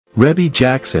Rebbie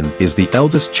Jackson is the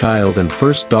eldest child and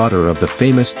first daughter of the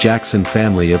famous Jackson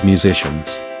family of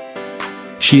musicians.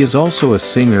 She is also a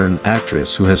singer and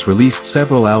actress who has released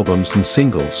several albums and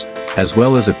singles, as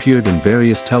well as appeared in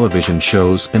various television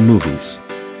shows and movies.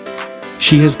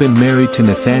 She has been married to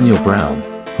Nathaniel Brown,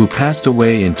 who passed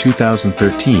away in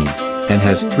 2013, and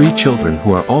has 3 children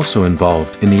who are also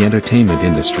involved in the entertainment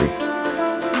industry.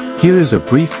 Here is a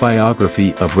brief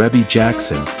biography of Rebbie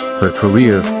Jackson, her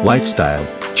career, lifestyle,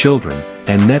 children,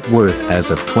 and net worth as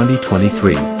of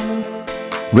 2023.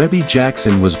 Rebbie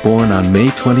Jackson was born on May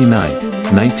 29,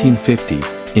 1950,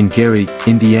 in Gary,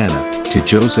 Indiana, to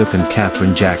Joseph and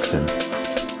Catherine Jackson.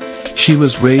 She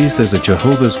was raised as a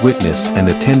Jehovah's Witness and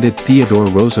attended Theodore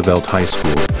Roosevelt High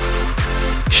School.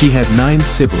 She had 9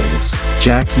 siblings: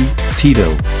 Jackie,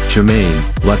 Tito, Jermaine,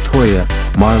 LaToya,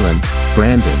 Marlon,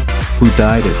 Brandon, who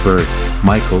died at birth,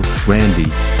 Michael,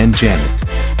 Randy, and Janet.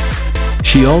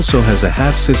 She also has a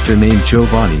half-sister named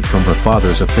Giovanni from her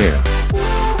father's affair.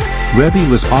 Rebbie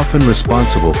was often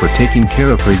responsible for taking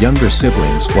care of her younger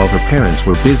siblings while her parents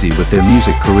were busy with their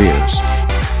music careers.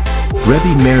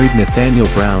 Rebbie married Nathaniel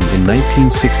Brown in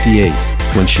 1968,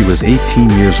 when she was 18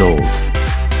 years old.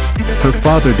 Her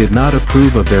father did not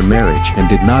approve of their marriage and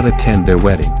did not attend their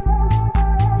wedding.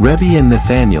 Rebbie and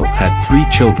Nathaniel had 3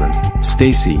 children: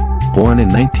 Stacy, born in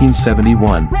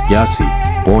 1971, Yasi,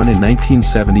 born in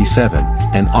 1977,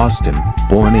 and Austin,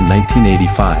 born in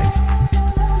 1985.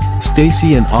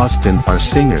 Stacy and Austin are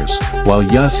singers, while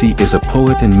Yasi is a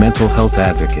poet and mental health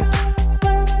advocate.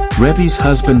 Rebbie's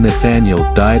husband Nathaniel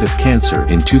died of cancer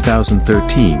in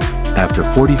 2013, after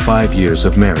 45 years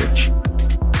of marriage.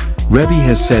 Rebbie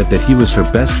has said that he was her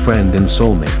best friend and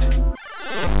soulmate.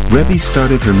 Rebbie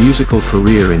started her musical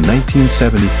career in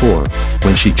 1974,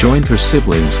 when she joined her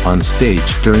siblings on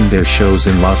stage during their shows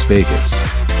in Las Vegas.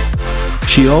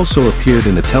 She also appeared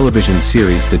in the television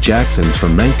series The Jacksons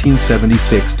from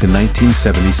 1976 to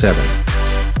 1977.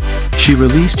 She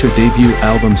released her debut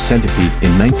album Centipede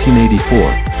in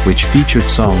 1984, which featured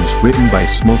songs written by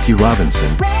Smokey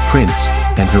Robinson, Prince,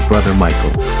 and her brother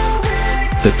Michael.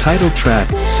 The title track,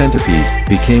 Centipede,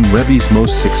 became Rebbie's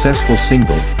most successful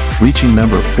single, reaching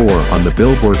number 4 on the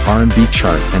Billboard R&B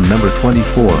chart and number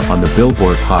 24 on the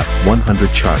Billboard Hot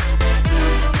 100 chart.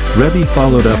 Rebbie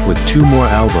followed up with 2 more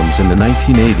albums in the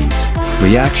 1980s,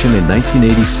 Reaction in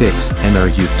 1986 and Are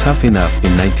You Tough Enough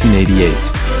in 1988.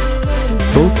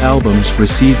 Both albums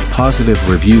received positive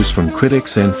reviews from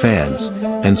critics and fans,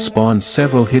 and spawned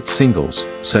several hit singles,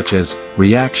 such as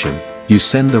Reaction, You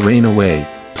Send the Rain Away,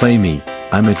 Play Me,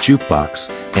 I'm a Jukebox,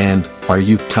 and Are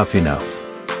You Tough Enough?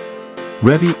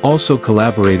 Rebbie also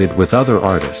collaborated with other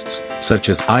artists, such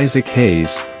as Isaac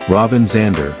Hayes, Robin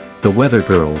Zander, The Weather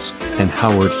Girls, and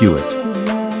Howard Hewitt.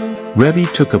 Rebbie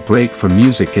took a break from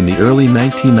music in the early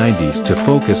 1990s to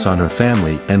focus on her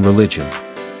family and religion.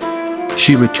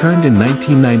 She returned in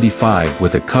 1995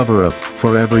 with a cover of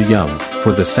Forever Young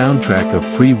for the soundtrack of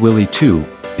Free Willy 2,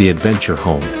 The Adventure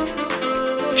Home.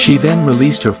 She then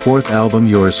released her 4th album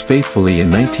Yours Faithfully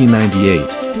in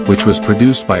 1998, which was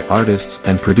produced by artists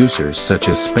and producers such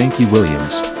as Spanky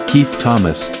Williams, Keith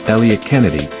Thomas, Elliot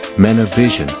Kennedy, Men of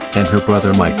Vision, and her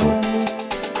brother Michael.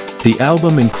 The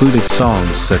album included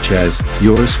songs such as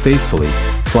Yours Faithfully,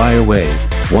 Fly Away,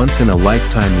 Once in a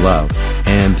Lifetime Love,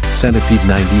 and Centipede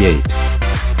 98.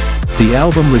 The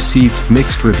album received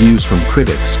mixed reviews from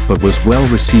critics but was well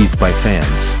received by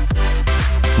fans.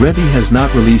 Rebbie has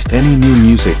not released any new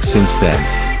music since then,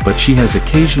 but she has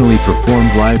occasionally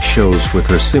performed live shows with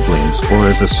her siblings or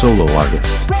as a solo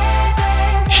artist.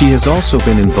 She has also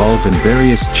been involved in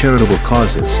various charitable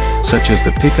causes, such as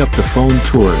the Pick Up the Phone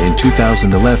tour in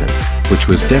 2011, which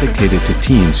was dedicated to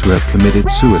teens who have committed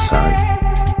suicide.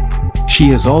 She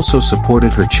has also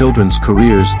supported her children's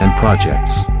careers and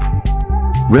projects.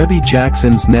 Rebbie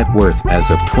Jackson's net worth as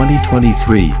of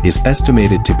 2023 is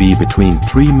estimated to be between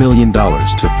 $3 million to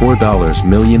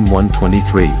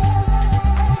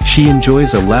 $4,123,000. She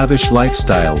enjoys a lavish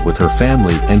lifestyle with her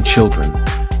family and children.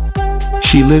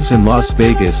 She lives in Las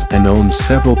Vegas and owns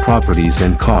several properties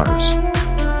and cars.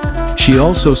 She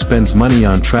also spends money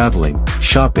on traveling,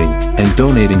 shopping, and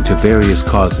donating to various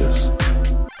causes.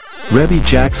 Rebbie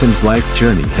Jackson's life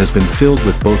journey has been filled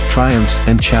with both triumphs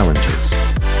and challenges.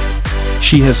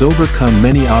 She has overcome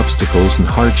many obstacles and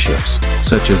hardships,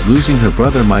 such as losing her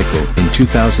brother Michael in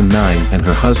 2009 and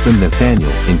her husband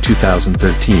Nathaniel in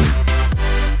 2013.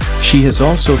 She has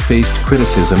also faced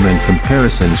criticism and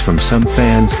comparisons from some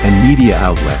fans and media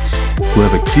outlets, who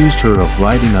have accused her of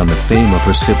riding on the fame of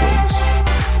her siblings.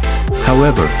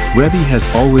 However, Rebbie has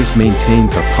always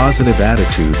maintained a positive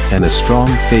attitude and a strong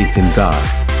faith in God.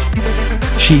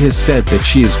 She has said that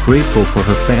she is grateful for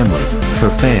her family, her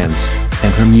fans,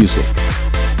 and her music.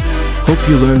 Hope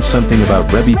you learned something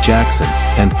about Rebbie Jackson,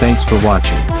 and thanks for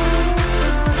watching.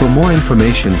 For more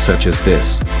information such as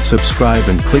this, subscribe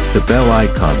and click the bell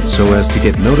icon so as to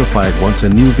get notified once a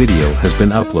new video has been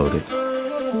uploaded.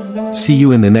 See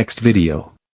you in the next video.